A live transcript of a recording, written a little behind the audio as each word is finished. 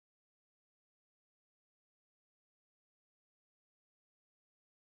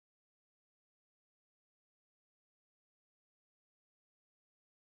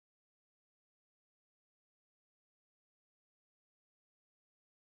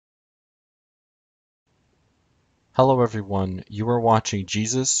Hello everyone, you are watching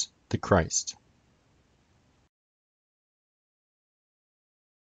Jesus the Christ.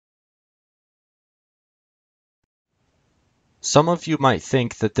 Some of you might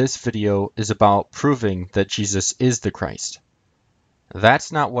think that this video is about proving that Jesus is the Christ.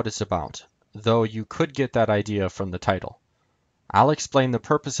 That's not what it's about, though you could get that idea from the title. I'll explain the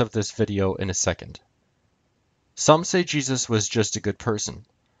purpose of this video in a second. Some say Jesus was just a good person.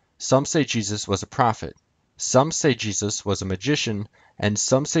 Some say Jesus was a prophet. Some say Jesus was a magician, and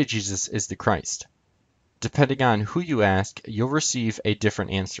some say Jesus is the Christ. Depending on who you ask, you'll receive a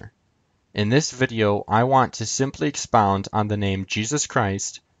different answer. In this video, I want to simply expound on the name Jesus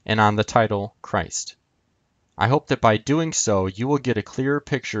Christ and on the title Christ. I hope that by doing so, you will get a clearer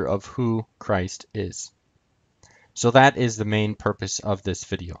picture of who Christ is. So that is the main purpose of this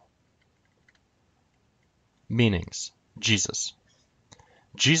video. Meanings. Jesus.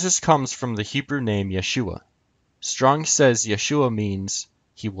 Jesus comes from the Hebrew name Yeshua. Strong says Yeshua means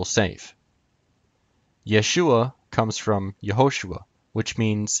he will save. Yeshua comes from Yehoshua, which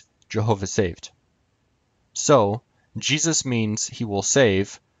means Jehovah saved. So, Jesus means he will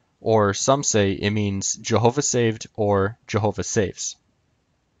save, or some say it means Jehovah saved or Jehovah saves.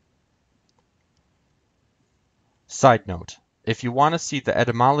 Side note, if you want to see the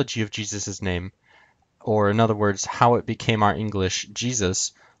etymology of Jesus' name, or in other words, how it became our English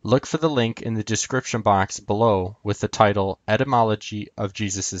Jesus, look for the link in the description box below with the title Etymology of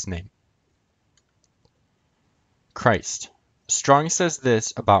Jesus' Name. Christ. Strong says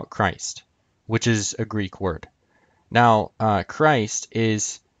this about Christ, which is a Greek word. Now, Christ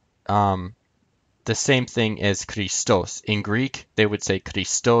is the same thing as Christos. In Greek, they would say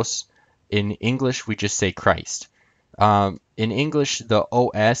Christos. In English, we just say Christ. In English, the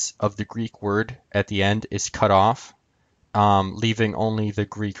OS of the Greek word at the end is cut off, leaving only the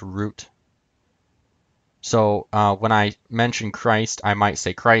Greek root. So when I mention Christ, I might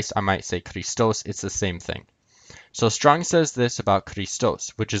say Christ, I might say Christos. It's the same thing. So Strong says this about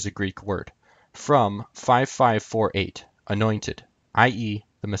Christos, which is a Greek word, from 5548, anointed, i.e.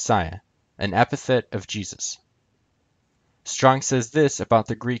 the Messiah, an epithet of Jesus. Strong says this about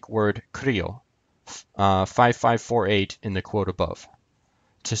the Greek word krio, 5548 in the quote above,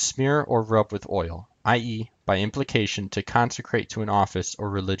 to smear or rub with oil, i.e. by implication to consecrate to an office or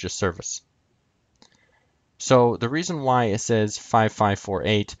religious service. So the reason why it says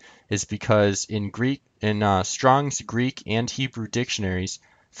 5548 is because in Strong's Greek and Hebrew dictionaries,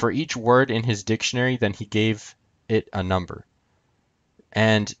 for each word in his dictionary, then he gave it a number.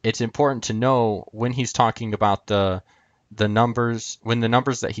 And it's important to know when he's talking about the numbers, when the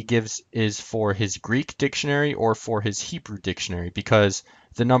numbers that he gives is for his Greek dictionary or for his Hebrew dictionary, because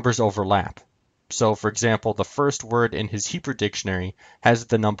the numbers overlap. So for example, the first word in his Hebrew dictionary has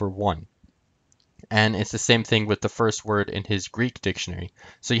the number 1. And it's the same thing with the first word in his Greek dictionary.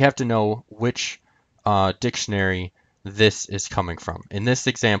 So you have to know which dictionary this is coming from. In this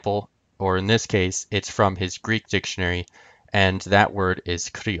example, or in this case, it's from his Greek dictionary, and that word is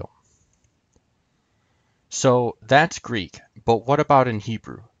krio. So that's Greek, but what about in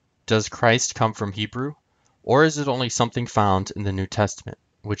Hebrew? Does Christ come from Hebrew? Or is it only something found in the New Testament,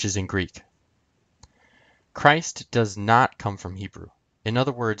 which is in Greek? Christ does not come from Hebrew. In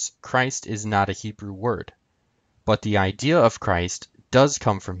other words, Christ is not a Hebrew word, but the idea of Christ does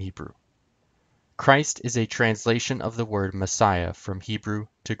come from Hebrew. Christ is a translation of the word Messiah from Hebrew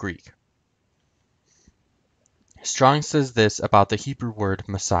to Greek. Strong says this about the Hebrew word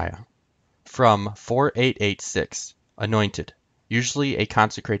Messiah, from 4886, anointed, usually a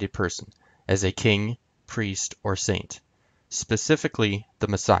consecrated person, as a king, priest, or saint, specifically the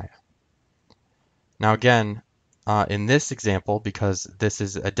Messiah. Now again, in this example, because this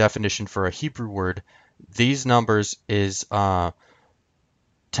is a definition for a Hebrew word, these numbers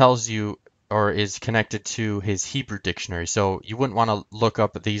tells you or is connected to his Hebrew dictionary. So you wouldn't want to look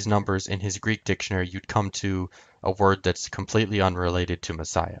up these numbers in his Greek dictionary. You'd come to a word that's completely unrelated to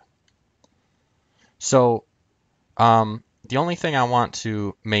Messiah. So the only thing I want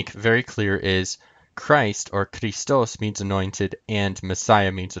to make very clear is Christ or Christos means anointed and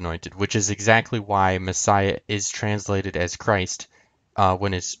Messiah means anointed, which is exactly why Messiah is translated as Christ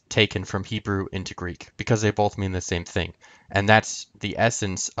when it's taken from Hebrew into Greek, because they both mean the same thing. And that's the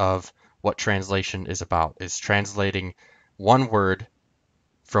essence of what translation is about, is translating one word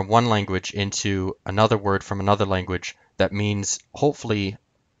from one language into another word from another language that means hopefully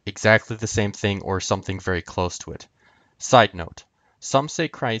exactly the same thing or something very close to it. Side note, some say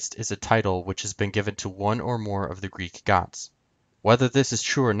Christ is a title which has been given to one or more of the Greek gods. Whether this is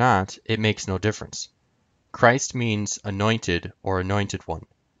true or not, it makes no difference. Christ means anointed or anointed one.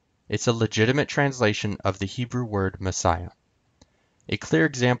 It's a legitimate translation of the Hebrew word Messiah. A clear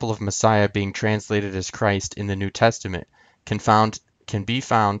example of Messiah being translated as Christ in the New Testament can be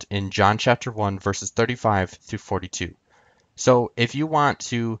found in John chapter 1 verses 35 through 42. So if you want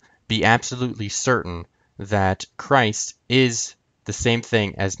to be absolutely certain that Christ is the same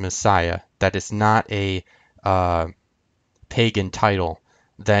thing as Messiah, that it's not a pagan title,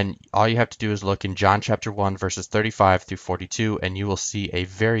 then all you have to do is look in John chapter 1 verses 35 through 42 and you will see a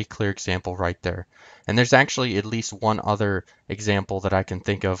very clear example right there. And there's actually at least one other example that I can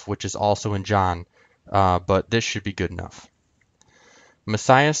think of which is also in John, but this should be good enough.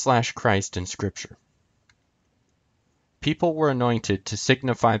 Messiah/Christ in Scripture. People were anointed to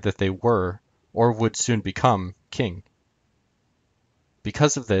signify that they were, or would soon become, king.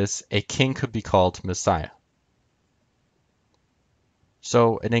 Because of this, a king could be called Messiah.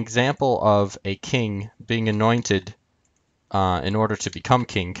 So an example of a king being anointed in order to become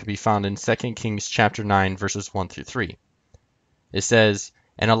king can be found in 2 Kings chapter 9 verses 1 through 3. It says,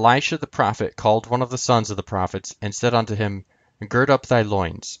 "And Elisha the prophet called one of the sons of the prophets, and said unto him, Gird up thy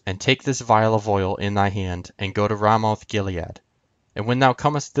loins, and take this vial of oil in thy hand, and go to Ramoth Gilead. And when thou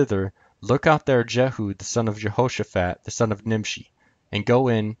comest thither, look out there Jehu the son of Jehoshaphat the son of Nimshi, and go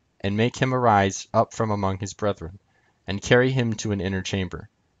in, and make him arise up from among his brethren, and carry him to an inner chamber.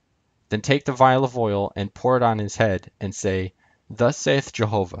 Then take the vial of oil, and pour it on his head, and say, Thus saith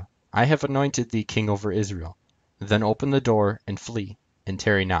Jehovah, I have anointed thee king over Israel. Then open the door, and flee, and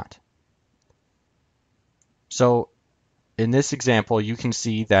tarry not." So in this example, you can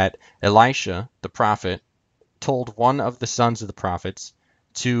see that Elisha, the prophet, told one of the sons of the prophets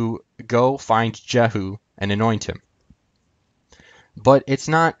to go find Jehu and anoint him. But it's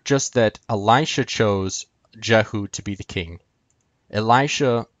not just that Elisha chose Jehu to be the king.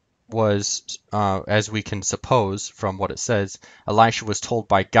 Elisha was, as we can suppose from what it says, Elisha was told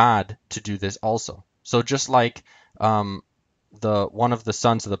by God to do this also. So just like one of the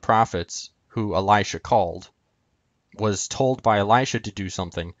sons of the prophets who Elisha called was told by Elisha to do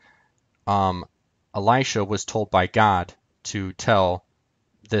something, Elisha was told by God to tell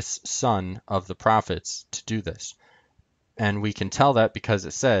this son of the prophets to do this. And we can tell that because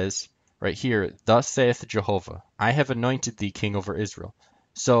it says right here, "Thus saith Jehovah, I have anointed thee king over Israel."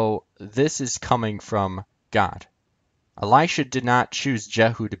 So this is coming from God. Elisha did not choose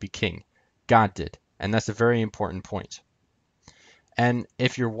Jehu to be king. God did. And that's a very important point. And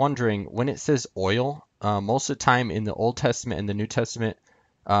if you're wondering, when it says oil, most of the time in the Old Testament and the New Testament,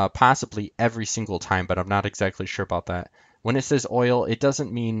 possibly every single time, but I'm not exactly sure about that. When it says oil, it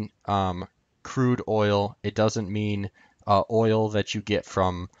doesn't mean crude oil. It doesn't mean oil that you get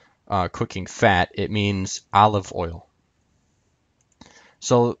from cooking fat. It means olive oil.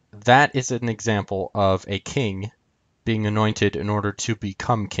 So that is an example of a king being anointed in order to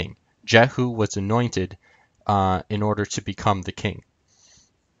become king. Jehu was anointed in order to become the king.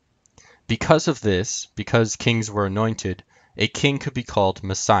 Because of this, because kings were anointed, a king could be called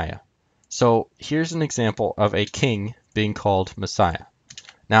Messiah. So here's an example of a king being called Messiah.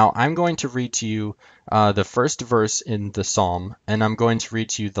 Now I'm going to read to you the first verse in the psalm, and I'm going to read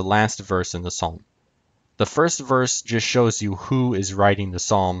to you the last verse in the psalm. The first verse just shows you who is writing the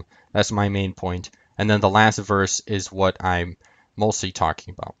psalm. That's my main point. And then the last verse is what I'm mostly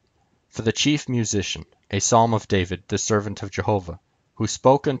talking about. "For the chief musician, a psalm of David, the servant of Jehovah, who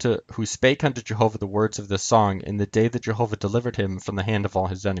spake unto Jehovah the words of this song in the day that Jehovah delivered him from the hand of all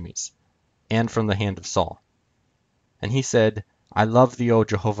his enemies, and from the hand of Saul. And he said, I love thee, O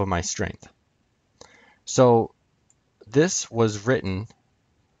Jehovah, my strength." So this was written,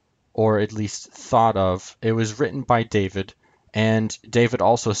 or at least thought of, it was written by David, and David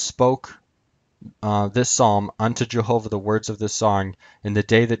also spoke this psalm unto Jehovah the words of this song in the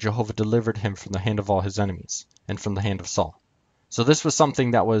day that Jehovah delivered him from the hand of all his enemies, and from the hand of Saul. So this was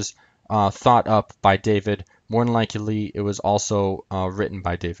something that was thought up by David. More than likely, it was also written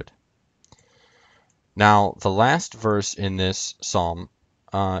by David. Now, the last verse in this psalm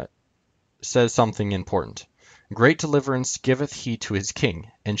says something important. "Great deliverance giveth he to his king,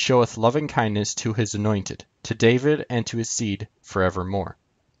 and showeth loving kindness to his anointed, to David and to his seed forevermore."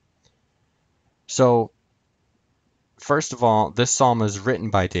 So, first of all, this psalm is written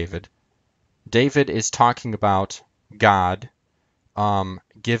by David. David is talking about God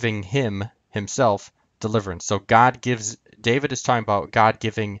giving himself deliverance. So David is talking about God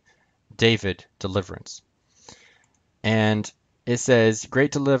giving David deliverance. And it says,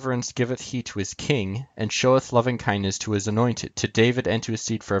 "Great deliverance giveth he to his king, and showeth loving kindness to his anointed, to David and to his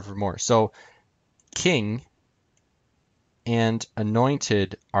seed forevermore." So king and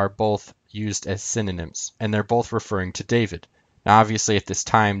anointed are both used as synonyms, and they're both referring to David. Now, obviously, at this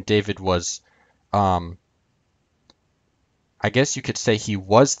time, David was, um, I guess you could say he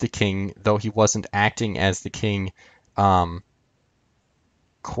was the king, though he wasn't acting as the king um,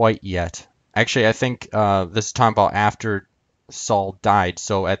 quite yet. Actually, I think this is talking about after Saul died.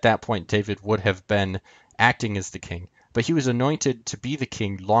 So at that point, David would have been acting as the king. But he was anointed to be the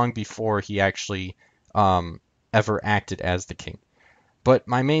king long before he actually um, ever acted as the king. But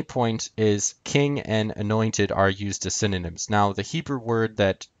my main point is king and anointed are used as synonyms. Now, the Hebrew word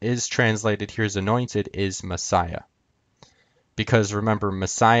that is translated here as anointed is Messiah. Because remember,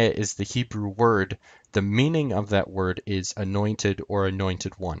 Messiah is the Hebrew word. The meaning of that word is anointed or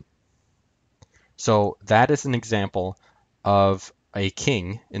anointed one. So that is an example of a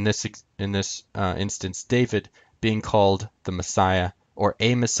king, in this instance, David, being called the Messiah or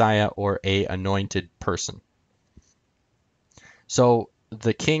a anointed person. So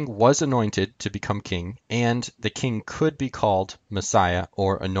the king was anointed to become king, and the king could be called Messiah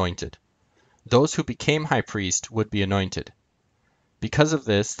or anointed. Those who became high priest would be anointed. Because of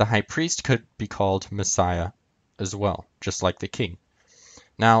this, the high priest could be called Messiah as well, just like the king.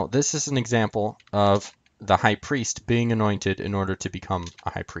 Now, this is an example of the high priest being anointed in order to become a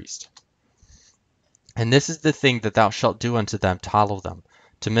high priest. And this is the thing that thou shalt do unto them to hallow them,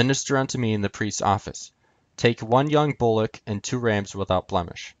 to minister unto me in the priest's office. Take one young bullock and 2 rams without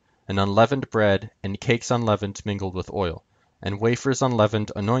blemish, and unleavened bread, and cakes unleavened mingled with oil, and wafers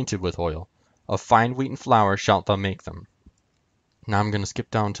unleavened anointed with oil. Of fine wheaten flour shalt thou make them. Now I'm going to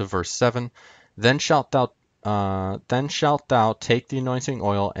skip down to verse 7. Then shalt thou take the anointing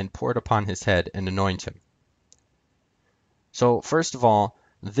oil and pour it upon his head and anoint him. So first of all,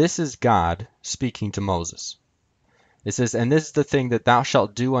 this is God speaking to Moses. It says, and this is the thing that thou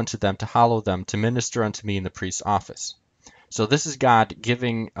shalt do unto them to hallow them, to minister unto me in the priest's office. So this is God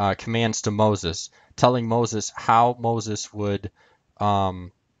giving commands to Moses, telling Moses how Moses would, I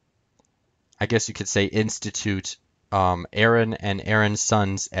guess you could say, institute Aaron and Aaron's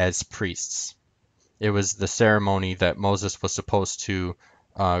sons as priests. It was the ceremony that Moses was supposed to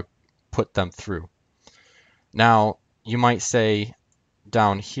put them through. Now, you might say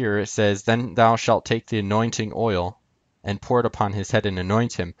down here, it says, then thou shalt take the anointing oil and pour it upon his head and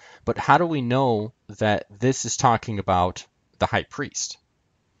anoint him. But how do we know that this is talking about the high priest?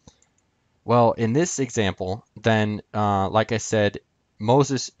 Well, in this example, then, like I said,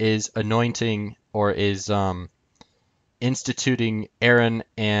 Moses is anointing or is instituting Aaron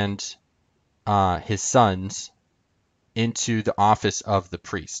and his sons into the office of the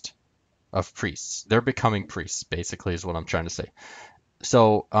priest, of priests. They're becoming priests, basically, is what I'm trying to say.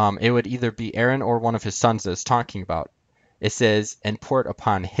 So it would either be Aaron or one of his sons that's talking about. It says, and pour it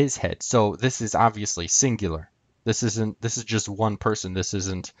upon his head. So this is obviously singular. This is just one person. This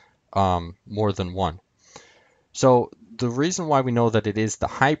isn't more than one. So the reason why we know that it is the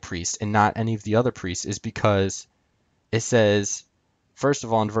high priest and not any of the other priests is because it says, first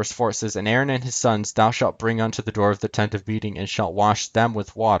of all, in verse 4, it says, and Aaron and his sons thou shalt bring unto the door of the tent of meeting, and shalt wash them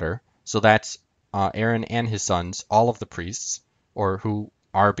with water. So that's Aaron and his sons, all of the priests, or who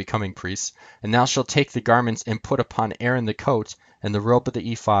are becoming priests. And thou shalt take the garments and put upon Aaron the coat, and the robe of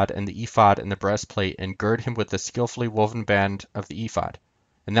the ephod, and the breastplate, and gird him with the skillfully woven band of the ephod.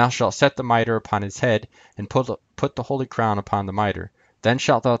 And thou shalt set the mitre upon his head, and put the holy crown upon the mitre. Then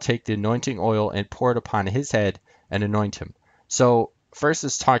shalt thou take the anointing oil and pour it upon his head, and anoint him. So first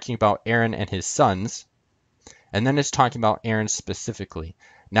it's talking about Aaron and his sons, and then it's talking about Aaron specifically.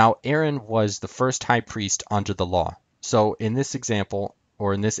 Now Aaron was the first high priest under the law. So in this example,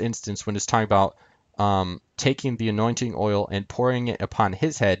 or in this instance, when it's talking about taking the anointing oil and pouring it upon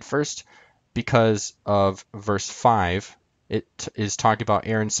his head, first because of verse 5, it is talking about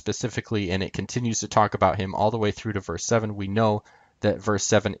Aaron specifically, and it continues to talk about him all the way through to verse 7. We know that verse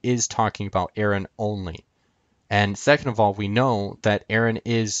 7 is talking about Aaron only. And second of all, we know that Aaron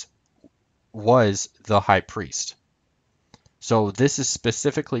was the high priest. So this is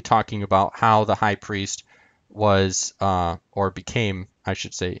specifically talking about how the high priest was, or became, I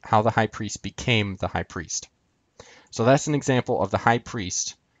should say, how the high priest became the high priest. So that's an example of the high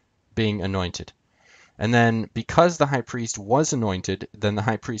priest being anointed. And then because the high priest was anointed, then the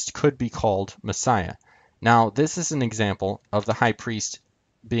high priest could be called Messiah. Now, this is an example of the high priest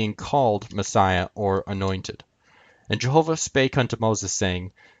being called Messiah or anointed. And Jehovah spake unto Moses,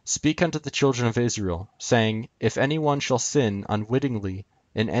 saying, Speak unto the children of Israel, saying, If any one shall sin unwittingly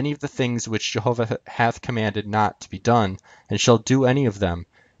in any of the things which Jehovah hath commanded not to be done, and shall do any of them,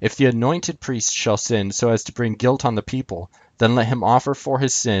 if the anointed priest shall sin so as to bring guilt on the people, then let him offer for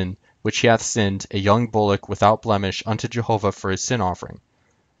his sin which he hath sinned a young bullock without blemish unto Jehovah for his sin offering.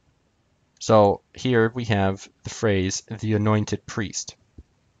 So here we have the phrase, the anointed priest.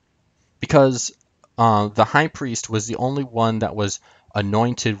 Because the high priest was the only one that was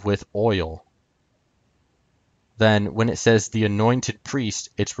anointed with oil, then when it says the anointed priest,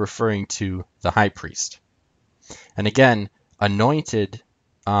 it's referring to the high priest. And again, anointed,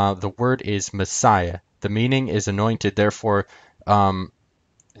 the word is Messiah. The meaning is anointed. Therefore,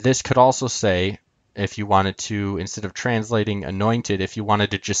 this could also say, if you wanted to, instead of translating anointed, if you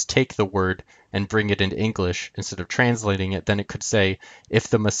wanted to just take the word and bring it into English instead of translating it, then it could say, if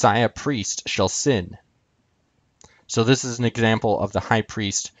the Messiah priest shall sin. So this is an example of the high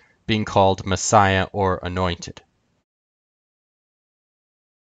priest being called Messiah or anointed.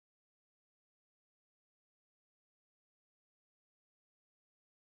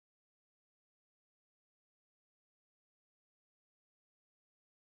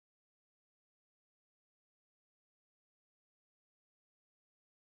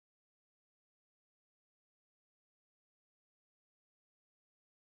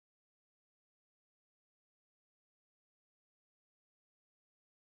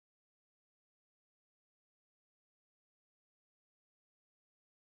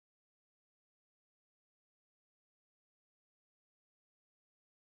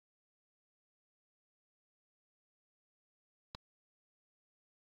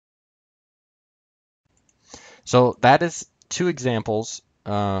 So that is two examples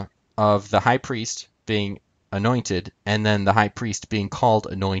of the high priest being anointed and then the high priest being called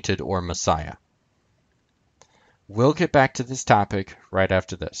anointed or Messiah. We'll get back to this topic right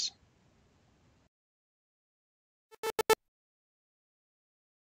after this.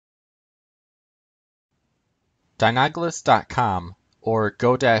 Dynaglus.com or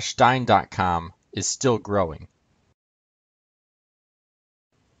go-dyn.com is still growing.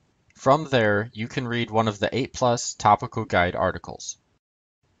 From there, you can read one of the 8+ topical guide articles.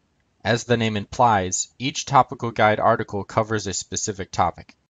 As the name implies, each topical guide article covers a specific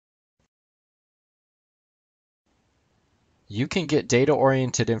topic. You can get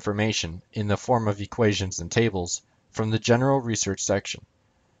data-oriented information in the form of equations and tables from the General Research section.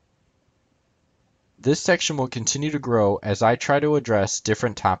 This section will continue to grow as I try to address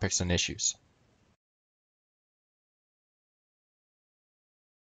different topics and issues.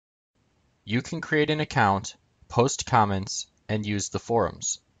 You can create an account, post comments, and use the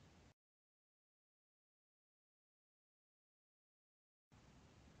forums.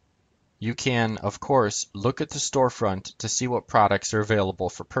 You can, of course, look at the storefront to see what products are available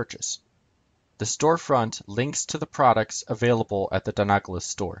for purchase. The storefront links to the products available at the Dynaglus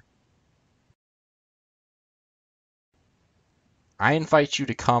store. I invite you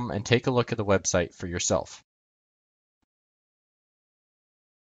to come and take a look at the website for yourself.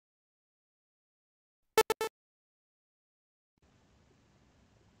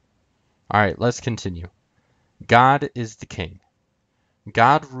 Alright, let's continue. God is the king.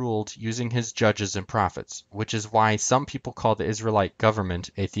 God ruled using his judges and prophets, which is why some people call the Israelite government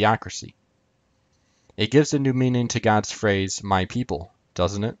a theocracy. It gives a new meaning to God's phrase, my people,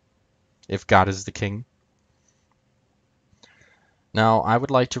 doesn't it? If God is the king. Now, I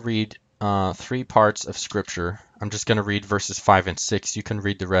would like to read 3 parts of Scripture. I'm just going to read verses 5 and 6. You can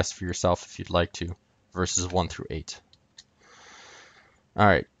read the rest for yourself if you'd like to, verses 1 through 8. All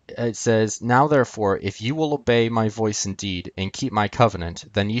right. It says, now therefore, if you will obey my voice indeed, and keep my covenant,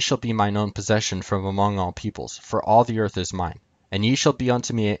 then ye shall be mine own possession from among all peoples, for all the earth is mine. And ye shall be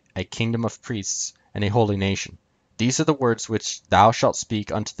unto me a kingdom of priests, and a holy nation. These are the words which thou shalt speak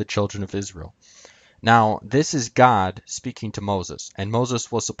unto the children of Israel. Now, this is God speaking to Moses, and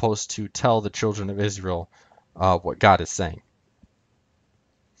Moses was supposed to tell the children of Israel what God is saying.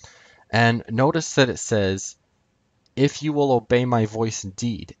 And notice that it says, if you will obey my voice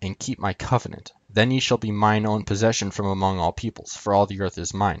indeed, and keep my covenant, then ye shall be mine own possession from among all peoples, for all the earth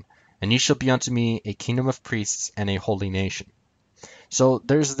is mine. And ye shall be unto me a kingdom of priests and a holy nation. So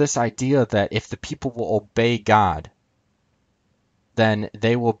there's this idea that if the people will obey God, then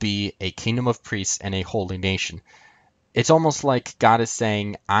they will be a kingdom of priests and a holy nation. It's almost like God is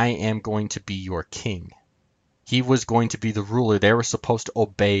saying, I am going to be your king. He was going to be the ruler. They were supposed to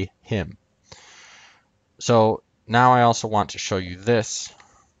obey him. So now I also want to show you this.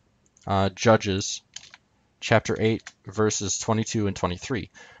 Judges chapter 8, verses 22 and 23.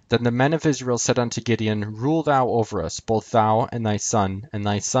 Then the men of Israel said unto Gideon, rule thou over us, both thou and thy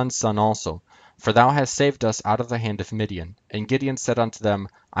son's son also, for thou hast saved us out of the hand of Midian. And Gideon said unto them,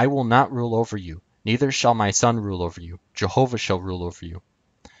 I will not rule over you, neither shall my son rule over you. Jehovah shall rule over you.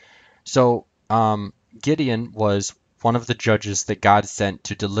 So Gideon was one of the judges that God sent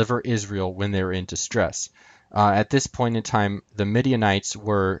to deliver Israel when they were in distress. At this point in time, the Midianites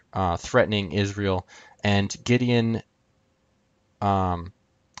were threatening Israel, and um,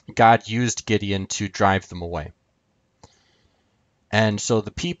 God used Gideon to drive them away. And so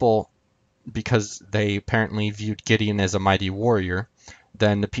the people, because they apparently viewed Gideon as a mighty warrior,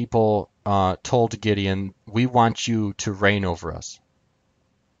 then the people told Gideon, "We want you to reign over us."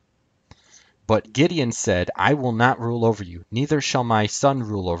 But Gideon said, "I will not rule over you, neither shall my son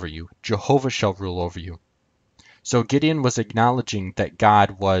rule over you. Jehovah shall rule over you." So Gideon was acknowledging that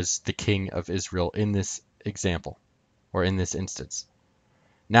God was the king of Israel in this example, or in this instance.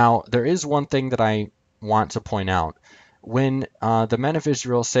 Now, there is one thing that I want to point out. When the men of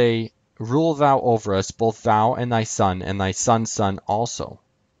Israel say, "Rule thou over us, both thou and thy son's son also,"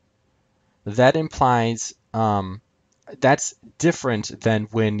 that implies that's different than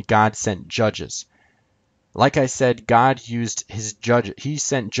when God sent judges. Like I said, God used his judge. He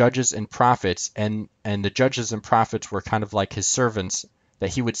sent judges and prophets, and the judges and prophets were kind of like his servants that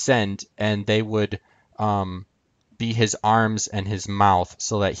he would send, and they would um, be his arms and his mouth,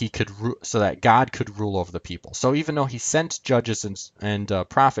 so that so that God could rule over the people. So even though he sent judges and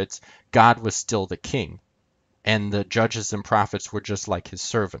prophets, God was still the king, and the judges and prophets were just like his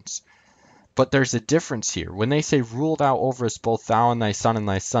servants. But there's a difference here. When they say, "Rule thou over us, both thou and thy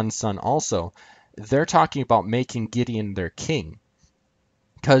son's son also," they're talking about making Gideon their king.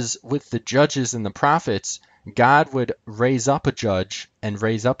 Because with the judges and the prophets, God would raise up a judge and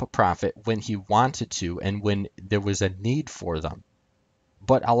raise up a prophet when he wanted to and when there was a need for them.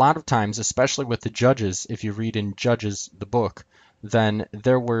 But a lot of times, especially with the judges, if you read in Judges, the book, then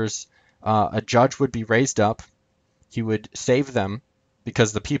there was a judge would be raised up. He would save them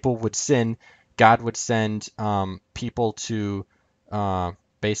because the people would sin. God would send people to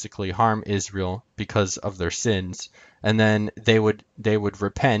basically harm Israel because of their sins, and then they would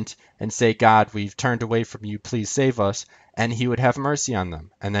repent and say, "God, we've turned away from you. Please save us." And He would have mercy on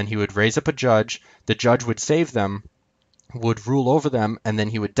them, and then He would raise up a judge. The judge would save them, would rule over them, and then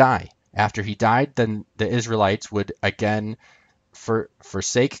he would die. After he died, then the Israelites would again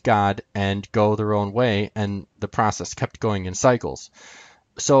forsake God and go their own way, and the process kept going in cycles.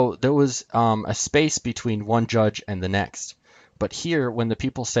 So there was a space between one judge and the next. But here, when the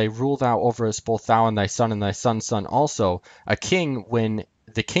people say, "Rule thou over us, both thou and thy son's son also," a king, when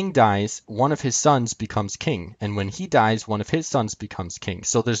the king dies, one of his sons becomes king. And when he dies, one of his sons becomes king.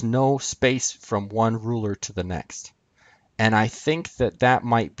 So there's no space from one ruler to the next. And I think that that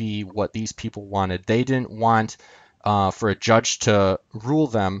might be what these people wanted. They didn't want for a judge to rule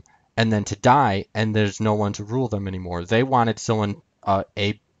them and then to die, and there's no one to rule them anymore. They wanted someone,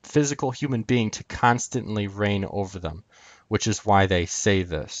 a physical human being, to constantly reign over them, which is why they say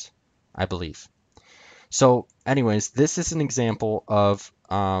this, I believe. So, anyways, this is an example of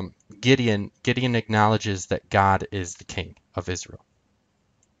Gideon. Gideon acknowledges that God is the king of Israel.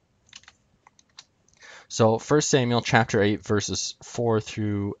 So 1 Samuel chapter 8, verses 4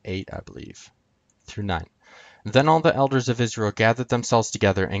 through 8, I believe, through 9. Then all the elders of Israel gathered themselves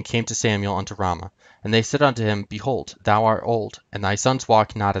together and came to Samuel unto Ramah. And they said unto him, Behold, thou art old, and thy sons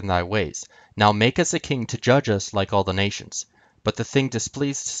walk not in thy ways. Now make us a king to judge us like all the nations. But the thing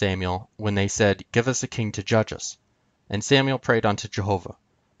displeased Samuel when they said, Give us a king to judge us. And Samuel prayed unto Jehovah.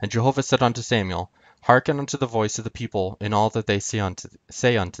 And Jehovah said unto Samuel, Hearken unto the voice of the people in all that they say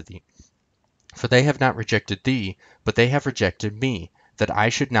unto thee. For they have not rejected thee, but they have rejected me, that I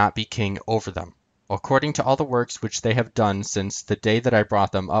should not be king over them, according to all the works which they have done since the day that I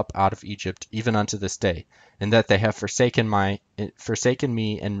brought them up out of Egypt, even unto this day, and that they have forsaken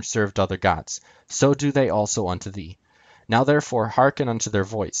me and served other gods. So do they also unto thee. Now therefore hearken unto their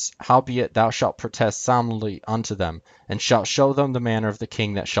voice. Howbeit thou shalt protest solemnly unto them, and shalt show them the manner of the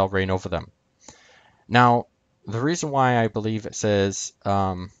king that shall reign over them. Now, the reason why I believe it says,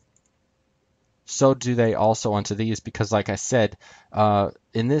 so do they also unto thee, is because, like I said,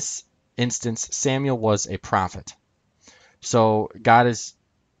 in this instance, Samuel was a prophet. So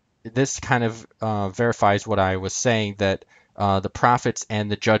this kind of verifies what I was saying, that the prophets and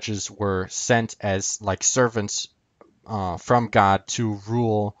the judges were sent as like servants from God to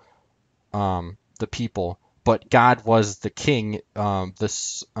rule the people, but God was the king.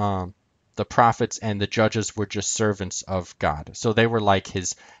 The prophets and the judges were just servants of God. So they were like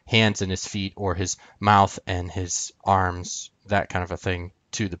his hands and his feet, or his mouth and his arms, that kind of a thing,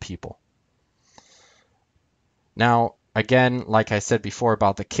 to the people. Now, again, like I said before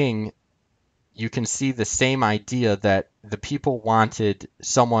about the king, you can see the same idea, that the people wanted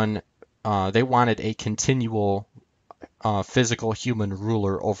someone, they wanted a continual physical human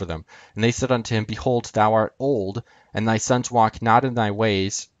ruler over them. And they said unto him, Behold, thou art old, and thy sons walk not in thy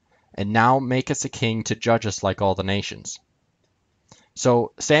ways, and now make us a king to judge us like all the nations.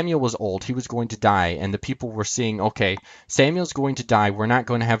 So Samuel was old, he was going to die, and the people were seeing, okay, Samuel's going to die, we're not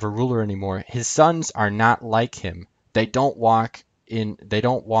going to have a ruler anymore. His sons are not like him. They don't walk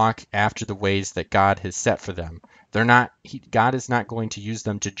after the ways that God has set for them. God is not going to use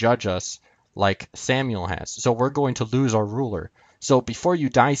them to judge us like Samuel has. So we're going to lose our ruler. So before you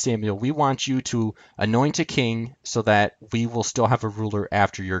die, Samuel, we want you to anoint a king so that we will still have a ruler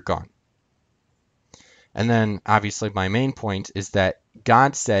after you're gone. And then, obviously, my main point is that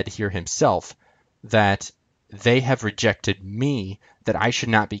God said here himself that they have rejected me, that I should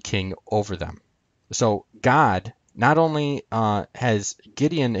not be king over them. So God not only has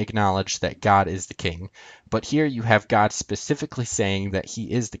Gideon acknowledged that God is the king, but here you have God specifically saying that he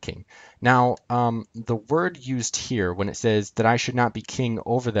is the king. Now, the word used here when it says that I should not be king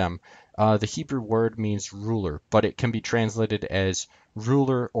over them, the Hebrew word means ruler, but it can be translated as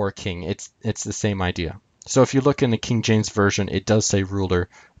ruler or king. It's the same idea. So if you look in the King James Version, it does say ruler,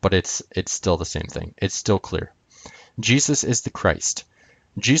 but it's still the same thing. It's still clear. Jesus is the Christ.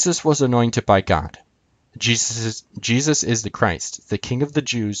 Jesus was anointed by God. Jesus is the Christ, the King of the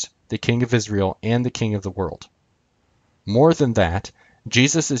Jews, the King of Israel, and the King of the world. More than that,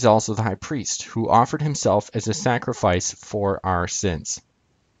 Jesus is also the high priest who offered himself as a sacrifice for our sins.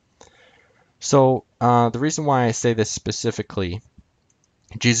 So the reason why I say this specifically,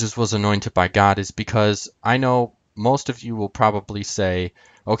 Jesus was anointed by God, is because I know most of you will probably say,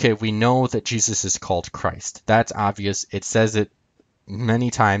 okay, we know that Jesus is called Christ. That's obvious. It says it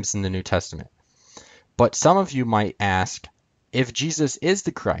many times in the New Testament. But some of you might ask, if Jesus is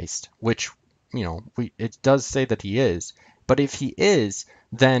the Christ, which, it does say that he is, but if he is,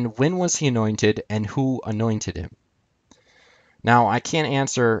 then when was he anointed and who anointed him? Now, I can't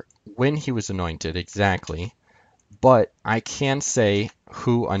answer when he was anointed exactly, but I can say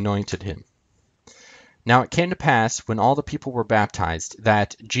who anointed him. Now it came to pass, when all the people were baptized,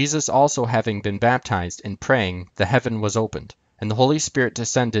 that Jesus also having been baptized, in praying, the heaven was opened, and the Holy Spirit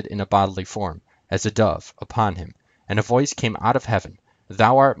descended in a bodily form, as a dove, upon him. And a voice came out of heaven,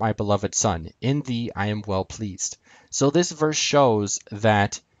 Thou art my beloved Son, in thee I am well pleased. So this verse shows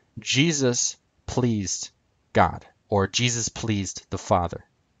that Jesus pleased God, or Jesus pleased the Father.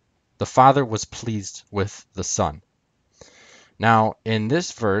 The Father was pleased with the Son. Now, in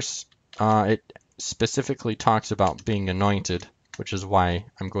this verse, it specifically talks about being anointed, which is why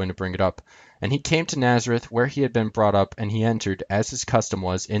I'm going to bring it up. And he came to Nazareth, where he had been brought up, and he entered, as his custom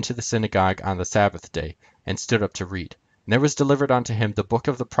was, into the synagogue on the Sabbath day, and stood up to read. And there was delivered unto him the book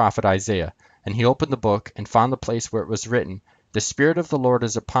of the prophet Isaiah. And he opened the book, and found the place where it was written, The Spirit of the Lord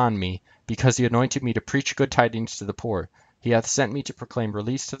is upon me, because he anointed me to preach good tidings to the poor. He hath sent me to proclaim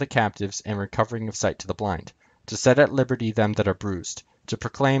release to the captives, and recovering of sight to the blind, to set at liberty them that are bruised, to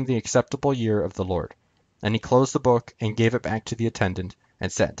proclaim the acceptable year of the Lord. And he closed the book, and gave it back to the attendant,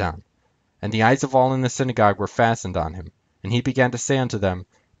 and sat down. And the eyes of all in the synagogue were fastened on him. And he began to say unto them,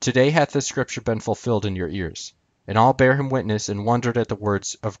 Today hath this scripture been fulfilled in your ears. And all bare him witness, and wondered at the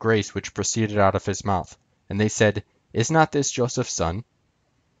words of grace which proceeded out of his mouth. And they said, Is not this Joseph's son?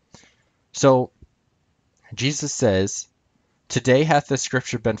 So Jesus says, Today hath this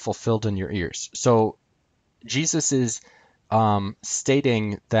scripture been fulfilled in your ears. So Jesus is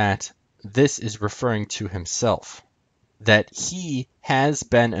stating that this is referring to himself, that he has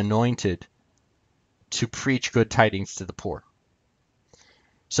been anointed to preach good tidings to the poor.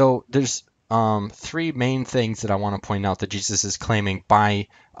 So there's three main things that I want to point out that Jesus is claiming by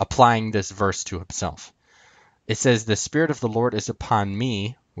applying this verse to himself. It says, The Spirit of the Lord is upon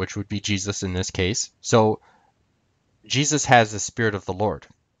me, which would be Jesus in this case. So Jesus has the Spirit of the Lord,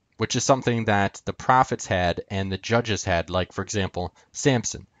 which is something that the prophets had and the judges had, like, for example,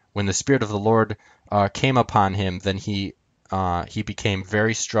 Samson. When the Spirit of the Lord came upon him, then he became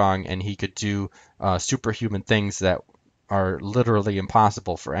very strong, and he could do superhuman things that are literally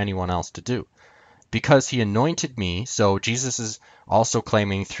impossible for anyone else to do. Because he anointed me, so Jesus is also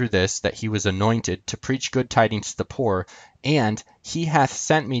claiming through this that he was anointed to preach good tidings to the poor, and he hath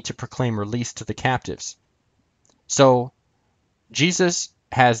sent me to proclaim release to the captives. So Jesus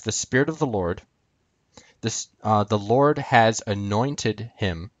has the Spirit of the Lord. The Lord has anointed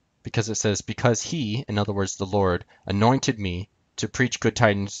him, because it says, because he, in other words, the Lord, anointed me to preach good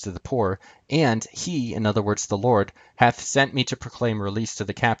tidings to the poor, and he, in other words, the Lord, hath sent me to proclaim release to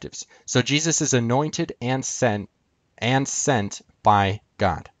the captives. So Jesus is anointed and sent by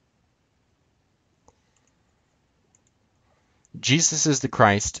God. Jesus is the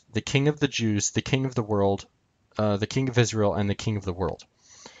Christ, the King of the Jews, the King of the world, the King of Israel, and the King of the world.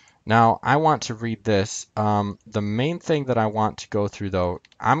 Now, I want to read this. The main thing that I want to go through, though,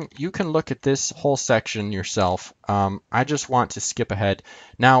 you can look at this whole section yourself. I just want to skip ahead.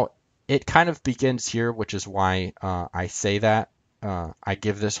 Now, it kind of begins here, which is why I say that. I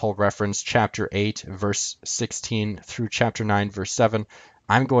give this whole reference, chapter 8, verse 16 through chapter 9, verse 7.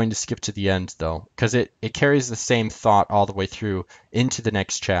 I'm going to skip to the end, though, because it carries the same thought all the way through into the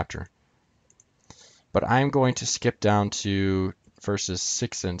next chapter. But I'm going to skip down to verses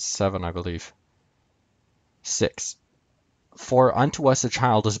 6 and 7, I believe. 6. For unto us a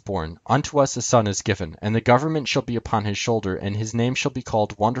child is born, unto us a son is given, and the government shall be upon his shoulder, and his name shall be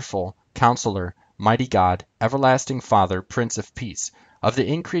called Wonderful, Counselor, Mighty God, Everlasting Father, Prince of Peace. Of the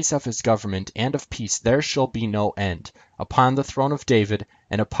increase of his government and of peace there shall be no end, upon the throne of David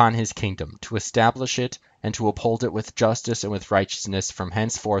and upon his kingdom, to establish it and to uphold it with justice and with righteousness from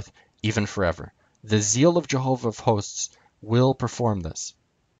henceforth even forever. The zeal of Jehovah of hosts will perform this.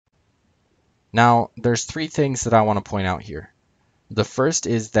 Now, there's three things that I want to point out here. The first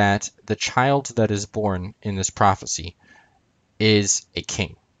is that the child that is born in this prophecy is a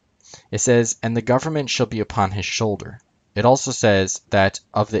king. It says, and the government shall be upon his shoulder. It also says that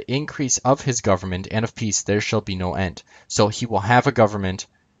of the increase of his government and of peace there shall be no end. So he will have a government,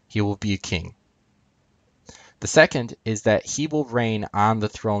 he will be a king. The second is that he will reign on the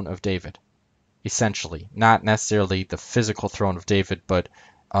throne of David, essentially. Not necessarily the physical throne of David, but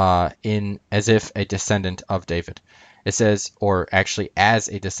in as if a descendant of David. It says, or actually as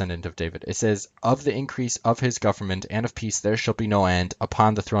a descendant of David, it says, of the increase of his government and of peace there shall be no end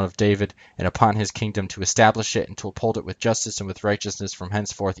upon the throne of David and upon his kingdom, to establish it and to uphold it with justice and with righteousness from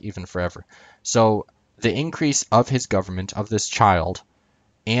henceforth even forever. So the increase of his government, of this child,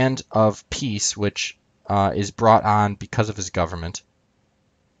 and of peace, which is brought on because of his government,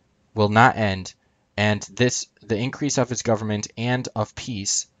 will not end, and the increase of his government and of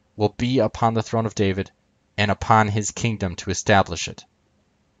peace will be upon the throne of David and upon his kingdom to establish it.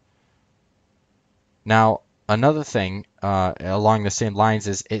 Now, another thing along the same lines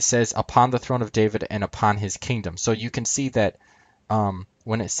is it says upon the throne of David and upon his kingdom. So you can see that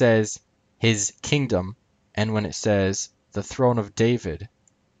when it says his kingdom and when it says the throne of David,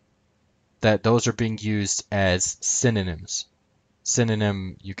 that those are being used as synonyms.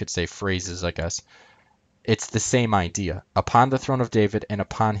 Synonym, you could say phrases, I guess. It's the same idea. Upon the throne of David and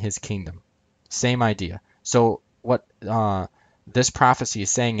upon his kingdom. Same idea. So what this prophecy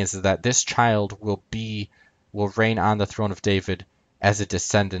is saying is that this child will reign on the throne of David as a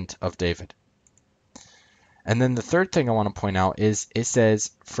descendant of David. And then the third thing I want to point out is it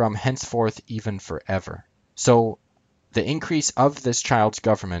says from henceforth even forever. So the increase of this child's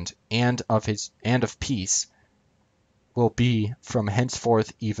government and of peace will be from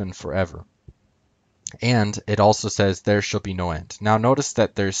henceforth even forever. And it also says there shall be no end. Now notice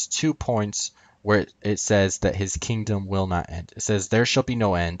that there's 2 points where it says that his kingdom will not end. It says there shall be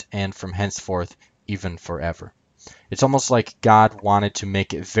no end, and from henceforth even forever. It's almost like God wanted to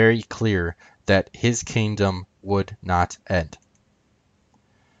make it very clear that his kingdom would not end.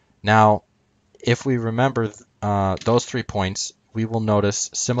 Now, if we remember those 3 points, we will notice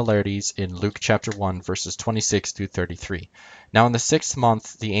similarities in Luke chapter 1, verses 26 through 33. Now in the 6th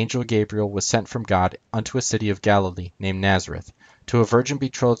month, the angel Gabriel was sent from God unto a city of Galilee named Nazareth, to a virgin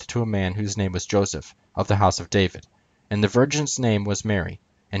betrothed to a man whose name was Joseph, of the house of David. And the virgin's name was Mary.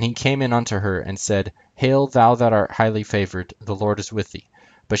 And he came in unto her, and said, Hail, thou that art highly favored, the Lord is with thee.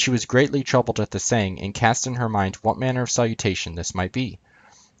 But she was greatly troubled at the saying, and cast in her mind what manner of salutation this might be.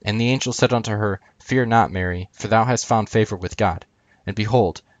 And the angel said unto her, Fear not, Mary, for thou hast found favor with God. And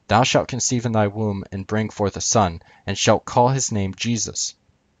behold, thou shalt conceive in thy womb, and bring forth a son, and shalt call his name Jesus.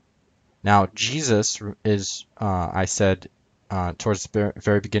 Now, Jesus is, I said towards the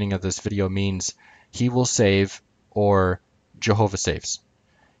very beginning of this video, means he will save, or Jehovah saves.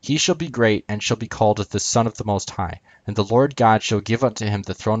 He shall be great, and shall be called the Son of the Most High. And the Lord God shall give unto him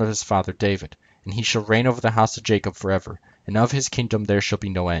the throne of his father David. And he shall reign over the house of Jacob forever, and of his kingdom there shall be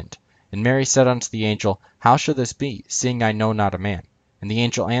no end. And Mary said unto the angel, How shall this be, seeing I know not a man? And the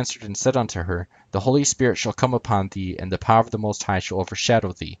angel answered and said unto her, The Holy Spirit shall come upon thee, and the power of the Most High shall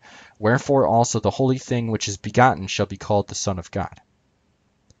overshadow thee. Wherefore also the holy thing which is begotten shall be called the Son of God.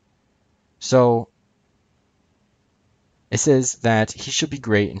 So it says that he shall be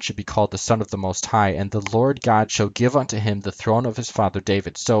great and shall be called the Son of the Most High, and the Lord God shall give unto him the throne of his father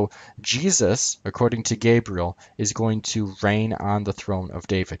David. So Jesus, according to Gabriel, is going to reign on the throne of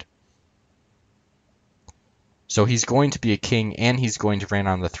David. So he's going to be a king, and he's going to reign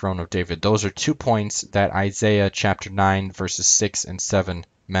on the throne of David. Those are 2 points that Isaiah chapter 9, verses 6 and 7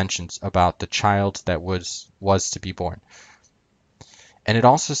 mentions about the child that was to be born. And it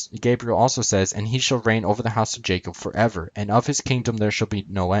also Gabriel also says, and he shall reign over the house of Jacob forever, and of his kingdom there shall be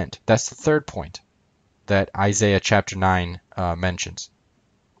no end. That's the third point that Isaiah chapter 9 mentions.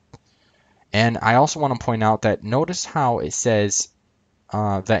 And I also want to point out that notice how it says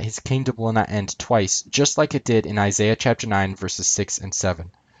that his kingdom will not end twice, just like it did in Isaiah chapter 9, verses 6 and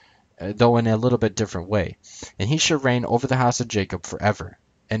 7, though in a little bit different way. And he shall reign over the house of Jacob forever,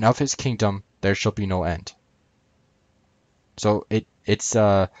 and of his kingdom there shall be no end. So it's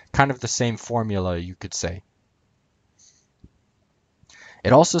kind of the same formula, you could say.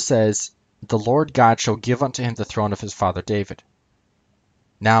 It also says, the Lord God shall give unto him the throne of his father David.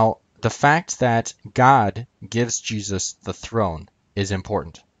 Now, the fact that God gives Jesus the throne is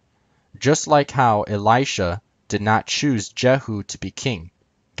important. Just like how Elisha did not choose Jehu to be king,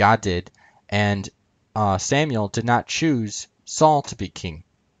 God did, and Samuel did not choose Saul to be king,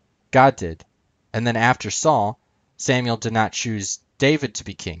 God did. And then after Saul, Samuel did not choose David to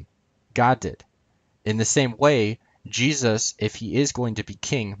be king, God did. In the same way, Jesus, if he is going to be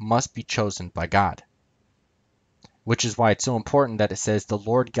king, must be chosen by God. Which is why it's so important that it says, the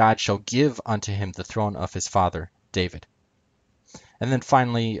Lord God shall give unto him the throne of his father David. And then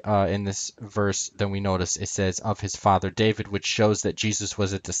finally, in this verse, then we notice it says of his father David, which shows that Jesus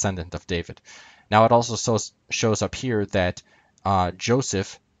was a descendant of David. Now it also shows up here that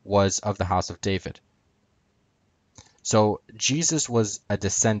Joseph was of the house of David. So Jesus was a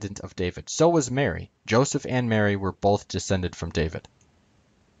descendant of David. So was Mary. Joseph and Mary were both descended from David.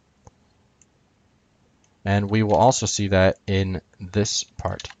 And we will also see that in this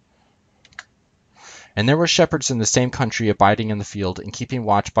part. And there were shepherds in the same country abiding in the field, and keeping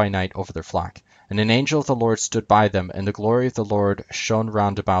watch by night over their flock. And an angel of the Lord stood by them, and the glory of the Lord shone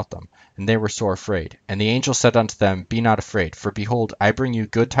round about them, and they were sore afraid. And the angel said unto them, Be not afraid, for behold, I bring you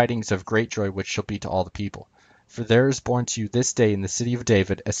good tidings of great joy, which shall be to all the people. For there is born to you this day in the city of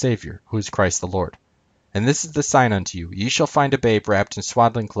David a Saviour, who is Christ the Lord. And this is the sign unto you, ye shall find a babe wrapped in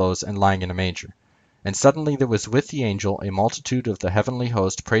swaddling clothes, and lying in a manger. And suddenly there was with the angel a multitude of the heavenly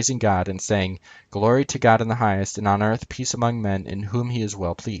host, praising God, and saying, Glory to God in the highest, and on earth peace among men, in whom he is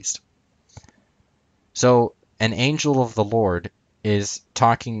well pleased. So an angel of the Lord is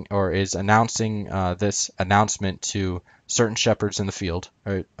talking, or is announcing this announcement to certain shepherds in the field,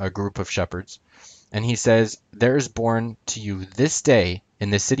 or a group of shepherds. And he says, There is born to you this day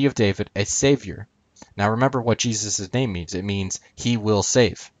in the city of David a Savior. Now remember what Jesus' name means. It means he will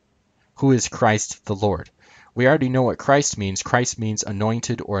save. Who is Christ the Lord? We already know what Christ means. Christ means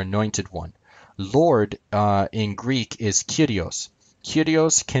anointed or anointed one. Lord in Greek is Kyrios.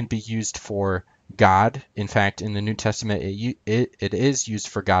 Kyrios can be used for God. In fact, in the New Testament, it is used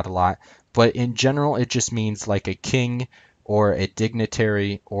for God a lot. But in general, it just means like a king or a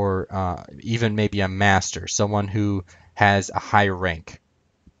dignitary or even maybe a master, someone who has a high rank.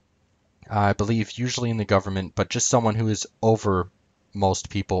 I believe usually in the government, but just someone who is over most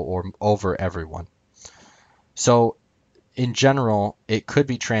people or over everyone. So in general, it could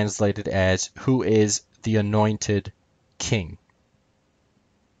be translated as who is the anointed king.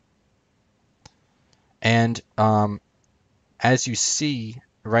 And as you see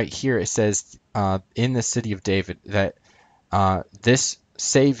right here, it says in the city of David that this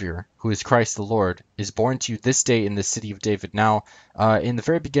Savior, who is Christ the Lord, is born to you this day in the city of David. Now, in the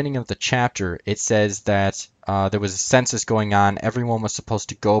very beginning of the chapter, it says that there was a census going on. Everyone was supposed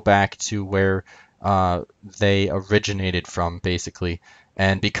to go back to where they originated from, basically.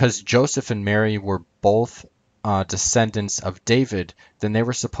 And because Joseph and Mary were both descendants of David, then they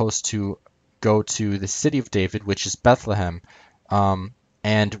were supposed to go to the city of David, which is Bethlehem.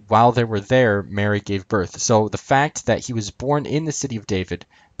 And while they were there, Mary gave birth. So the fact that he was born in the city of David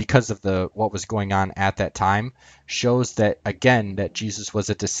because of what was going on at that time shows that, again, that Jesus was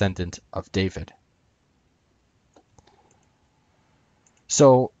a descendant of David.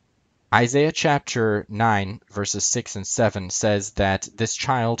 So Isaiah chapter 9, verses 6 and 7 says that this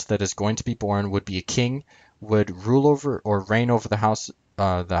child that is going to be born would be a king, would rule over or reign over the house,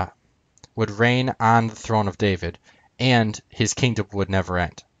 would reign on the throne of David, and his kingdom would never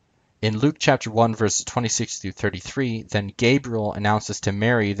end. In Luke chapter 1, verses 26 through 33, then Gabriel announces to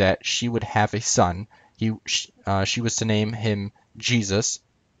Mary that she would have a son. She was to name him Jesus,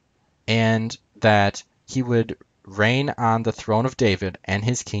 and that he would reign on the throne of David, and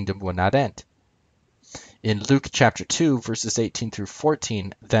his kingdom would not end. In Luke chapter 2, verses 18 through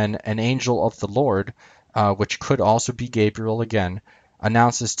 14, then an angel of the Lord, which could also be Gabriel again,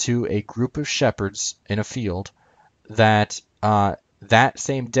 announces to a group of shepherds in a field that that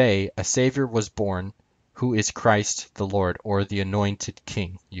same day a Savior was born, who is Christ the Lord, or the anointed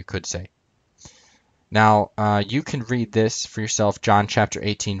King, you could say. Now, you can read this for yourself, John chapter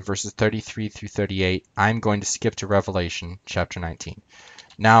 18, verses 33 through 38. I'm going to skip to Revelation chapter 19.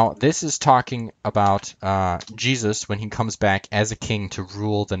 Now, this is talking about Jesus when he comes back as a king to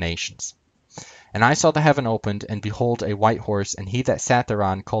rule the nations. And I saw the heaven opened, and behold, a white horse, and he that sat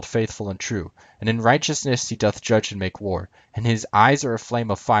thereon called Faithful and True. And in righteousness he doth judge and make war. And his eyes are a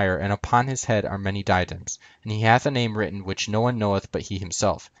flame of fire, and upon his head are many diadems. And he hath a name written which no one knoweth but he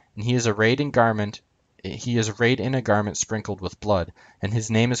himself. And he is arrayed in a garment sprinkled with blood, and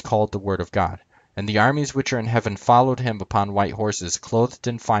his name is called the Word of God. And the armies which are in heaven followed him upon white horses, clothed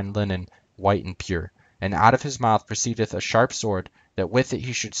in fine linen, white and pure. And out of his mouth proceedeth a sharp sword, that with it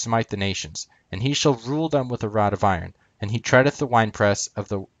he should smite the nations. And he shall rule them with a rod of iron. And he treadeth the winepress of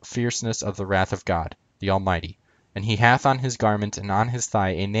the fierceness of the wrath of God, the Almighty. And he hath on his garment and on his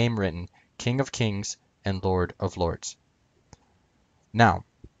thigh a name written, King of kings and Lord of lords. Now,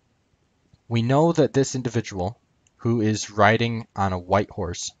 we know that this individual, who is riding on a white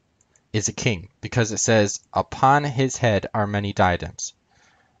horse, is a king, because it says, upon his head are many diadems.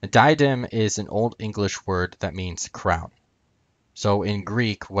 A diadem is an Old English word that means crown. So in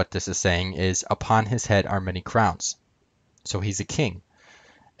Greek, what this is saying is, upon his head are many crowns. So he's a king.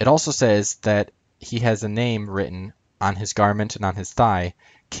 It also says that he has a name written on his garment and on his thigh,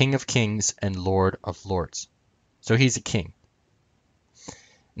 King of kings and Lord of lords. So he's a king.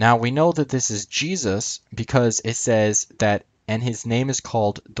 Now we know that this is Jesus because it says that, and his name is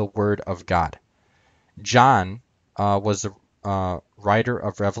called the Word of God. John was the writer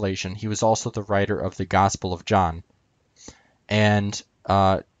of Revelation. He was also the writer of the Gospel of John. And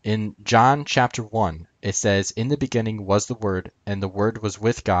in John chapter 1, it says, in the beginning was the Word, and the Word was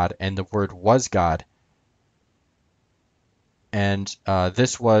with God, and the Word was God. And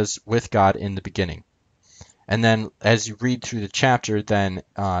this was with God in the beginning. And then as you read through the chapter, then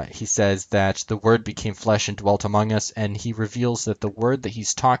he says that the Word became flesh and dwelt among us, and he reveals that the Word that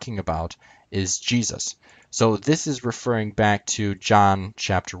he's talking about is Jesus. So this is referring back to John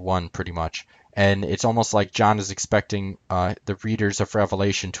chapter 1 pretty much. And it's almost like John is expecting the readers of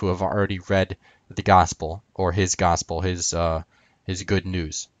Revelation to have already read the gospel, or his gospel, his good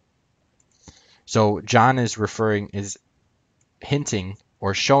news. So John is hinting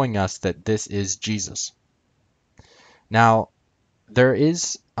or showing us that this is Jesus. Now, there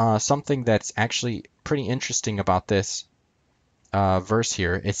is something that's actually pretty interesting about this verse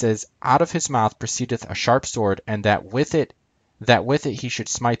here. It says, out of his mouth proceedeth a sharp sword, and that with it he should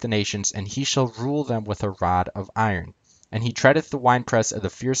smite the nations, and he shall rule them with a rod of iron. And he treadeth the winepress of the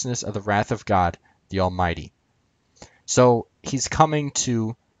fierceness of the wrath of God, the Almighty. So he's coming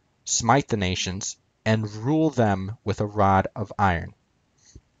to smite the nations and rule them with a rod of iron.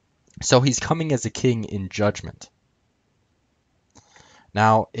 So he's coming as a king in judgment.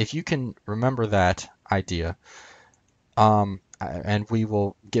 Now, if you can remember that idea, and we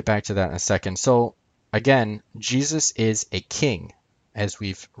will get back to that in a second. So again, Jesus is a king, as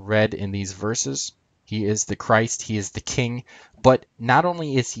we've read in these verses. He is the Christ, he is the king, but not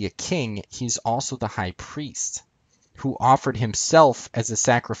only is he a king, he's also the high priest who offered himself as a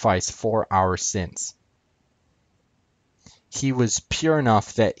sacrifice for our sins. He was pure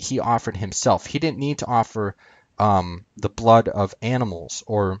enough that he offered himself. He didn't need to offer the blood of animals,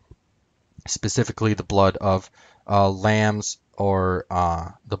 or specifically the blood of lambs, or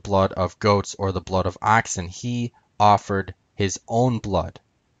the blood of goats, or the blood of oxen. He offered his own blood.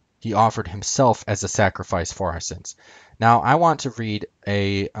 He offered himself as a sacrifice for our sins. Now, I want to read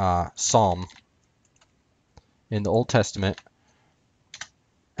a psalm in the Old Testament.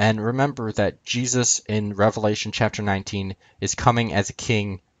 And remember that Jesus in Revelation chapter 19 is coming as a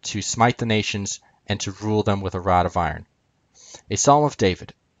king to smite the nations and to rule them with a rod of iron. A psalm of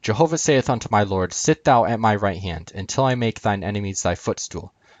David. Jehovah saith unto my Lord, sit thou at my right hand, until I make thine enemies thy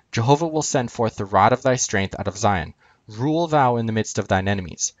footstool. Jehovah will send forth the rod of thy strength out of Zion. Rule thou in the midst of thine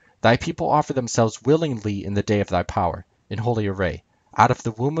enemies. Thy people offer themselves willingly in the day of thy power, in holy array. Out of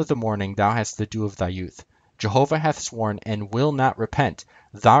the womb of the morning thou hast the dew of thy youth. Jehovah hath sworn, and will not repent.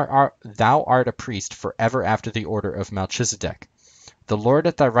 Thou art a priest forever after the order of Melchizedek. The Lord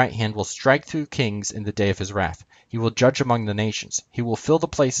at thy right hand will strike through kings in the day of his wrath. He will judge among the nations. He will fill the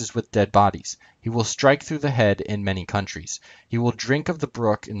places with dead bodies. He will strike through the head in many countries. He will drink of the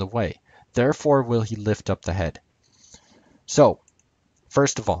brook in the way. Therefore will he lift up the head. So,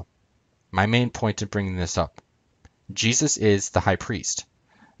 first of all, my main point in bringing this up, Jesus is the high priest.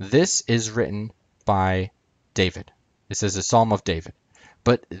 This is written by David. This is a psalm of David.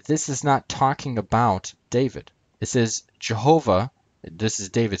 But this is not talking about David. It says, Jehovah, this is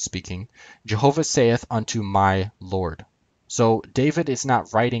David speaking, Jehovah saith unto my Lord. So David is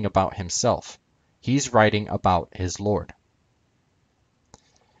not writing about himself. He's writing about his Lord.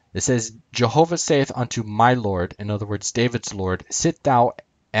 It says, Jehovah saith unto my Lord, in other words, David's Lord, sit thou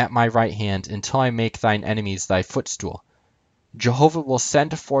at my right hand until I make thine enemies thy footstool. Jehovah will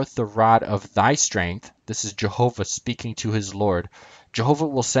send forth the rod of thy strength. This is Jehovah speaking to his Lord. Jehovah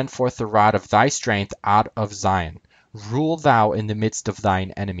will send forth the rod of thy strength out of Zion. Rule thou in the midst of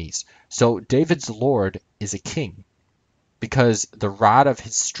thine enemies. So David's Lord is a king because the rod of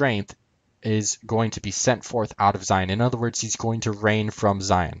his strength is going to be sent forth out of Zion. In other words, he's going to reign from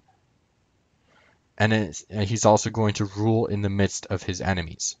Zion. And he's also going to rule in the midst of his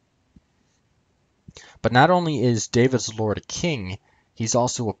enemies. But not only is David's Lord a king, he's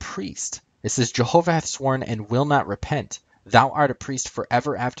also a priest. It says, Jehovah hath sworn and will not repent. Thou art a priest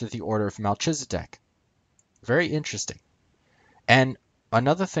forever after the order of Melchizedek. Very interesting. And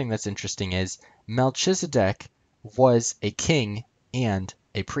another thing that's interesting is Melchizedek was a king and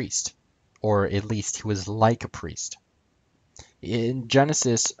a priest, or at least he was like a priest. In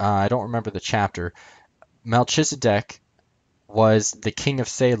Genesis, I don't remember the chapter, Melchizedek was the king of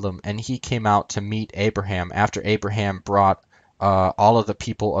Salem, and he came out to meet Abraham after Abraham brought all of the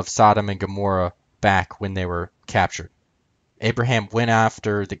people of Sodom and Gomorrah back when they were captured. Abraham went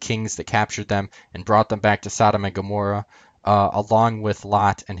after the kings that captured them and brought them back to Sodom and Gomorrah, along with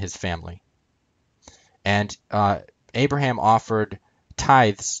Lot and his family. And Abraham offered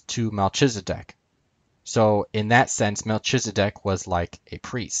tithes to Melchizedek. So in that sense, Melchizedek was like a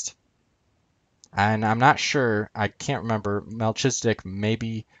priest. And I'm not sure, I can't remember, Melchizedek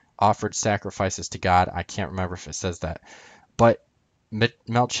maybe offered sacrifices to God. I can't remember if it says that. But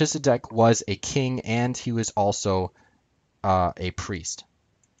Melchizedek was a king and he was also a priest.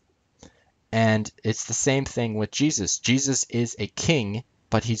 And it's the same thing with Jesus. Jesus is a king,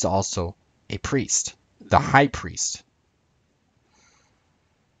 but he's also a priest, the high priest.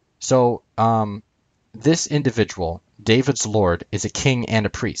 So this individual, David's Lord, is a king and a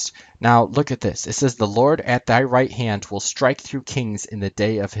priest. Now look at this. It says, the Lord at thy right hand will strike through kings in the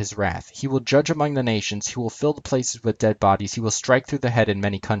day of his wrath. He will judge among the nations. He will fill the places with dead bodies. He will strike through the head in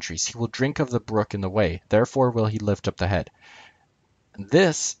many countries. He will drink of the brook in the way. Therefore will he lift up the head.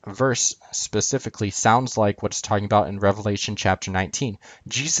 This verse specifically sounds like what's talking about in Revelation chapter 19.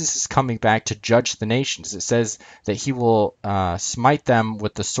 Jesus is coming back to judge the nations. It says that he will smite them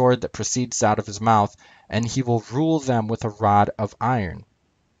with the sword that proceeds out of his mouth, and he will rule them with a rod of iron.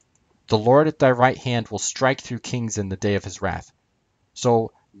 The Lord at thy right hand will strike through kings in the day of his wrath.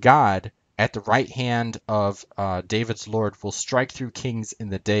 So God at the right hand of David's Lord will strike through kings in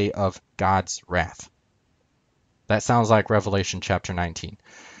the day of God's wrath. That sounds like Revelation chapter 19.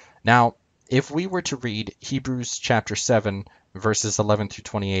 Now, if we were to read Hebrews chapter 7, verses 11 through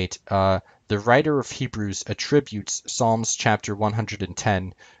 28, the writer of Hebrews attributes Psalms chapter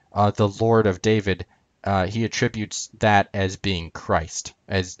 110, the Lord of David, he attributes that as being Christ,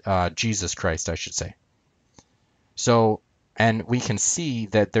 as Jesus Christ, I should say. So, and we can see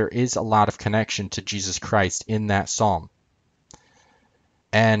that there is a lot of connection to Jesus Christ in that psalm.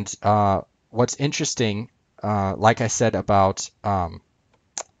 And what's interesting, like I said about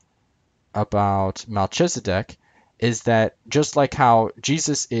Melchizedek, is that just like how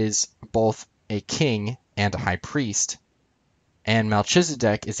Jesus is both a king and a high priest, and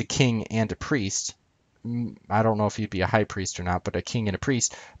Melchizedek is a king and a priest, I don't know if he'd be a high priest or not, but a king and a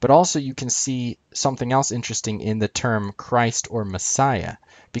priest, but also you can see something else interesting in the term Christ or Messiah.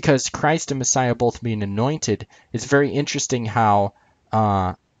 Because Christ and Messiah both mean anointed, it's very interesting how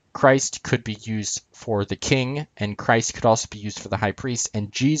Christ could be used for the king, and Christ could also be used for the high priest,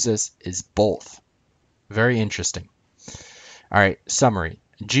 and Jesus is both. Very interesting. All right, summary.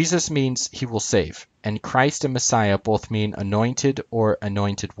 Jesus means he will save, and Christ and Messiah both mean anointed or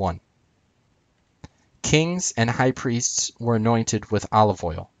anointed one. Kings and high priests were anointed with olive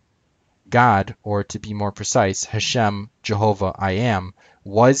oil. God, or to be more precise, Hashem, Jehovah, I am,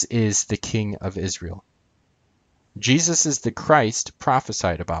 is the King of Israel. Jesus is the Christ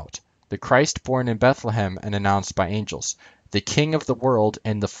prophesied about, the Christ born in Bethlehem and announced by angels, the King of the world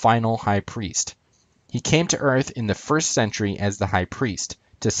and the final high priest. He came to earth in the first century as the high priest,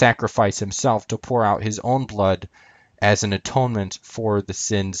 to sacrifice himself to pour out his own blood as an atonement for the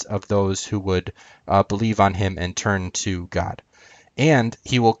sins of those who would believe on him and turn to God. And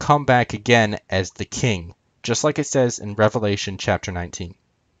he will come back again as the king, just like it says in Revelation chapter 19.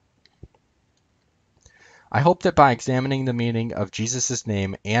 I hope that by examining the meaning of Jesus'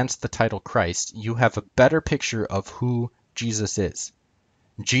 name and the title Christ, you have a better picture of who Jesus is.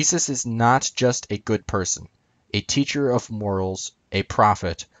 Jesus is not just a good person, a teacher of morals, a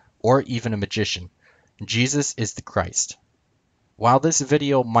prophet, or even a magician. Jesus is the Christ. While this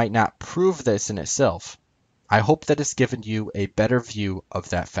video might not prove this in itself, I hope that it's given you a better view of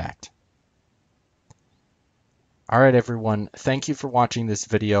that fact. Alright everyone, thank you for watching this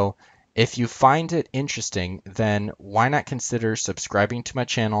video. If you find it interesting, then why not consider subscribing to my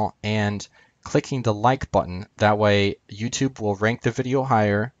channel and clicking the like button. That way YouTube will rank the video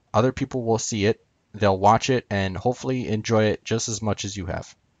higher, other people will see it, they'll watch it, and hopefully enjoy it just as much as you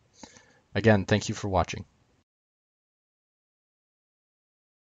have. Again, thank you for watching.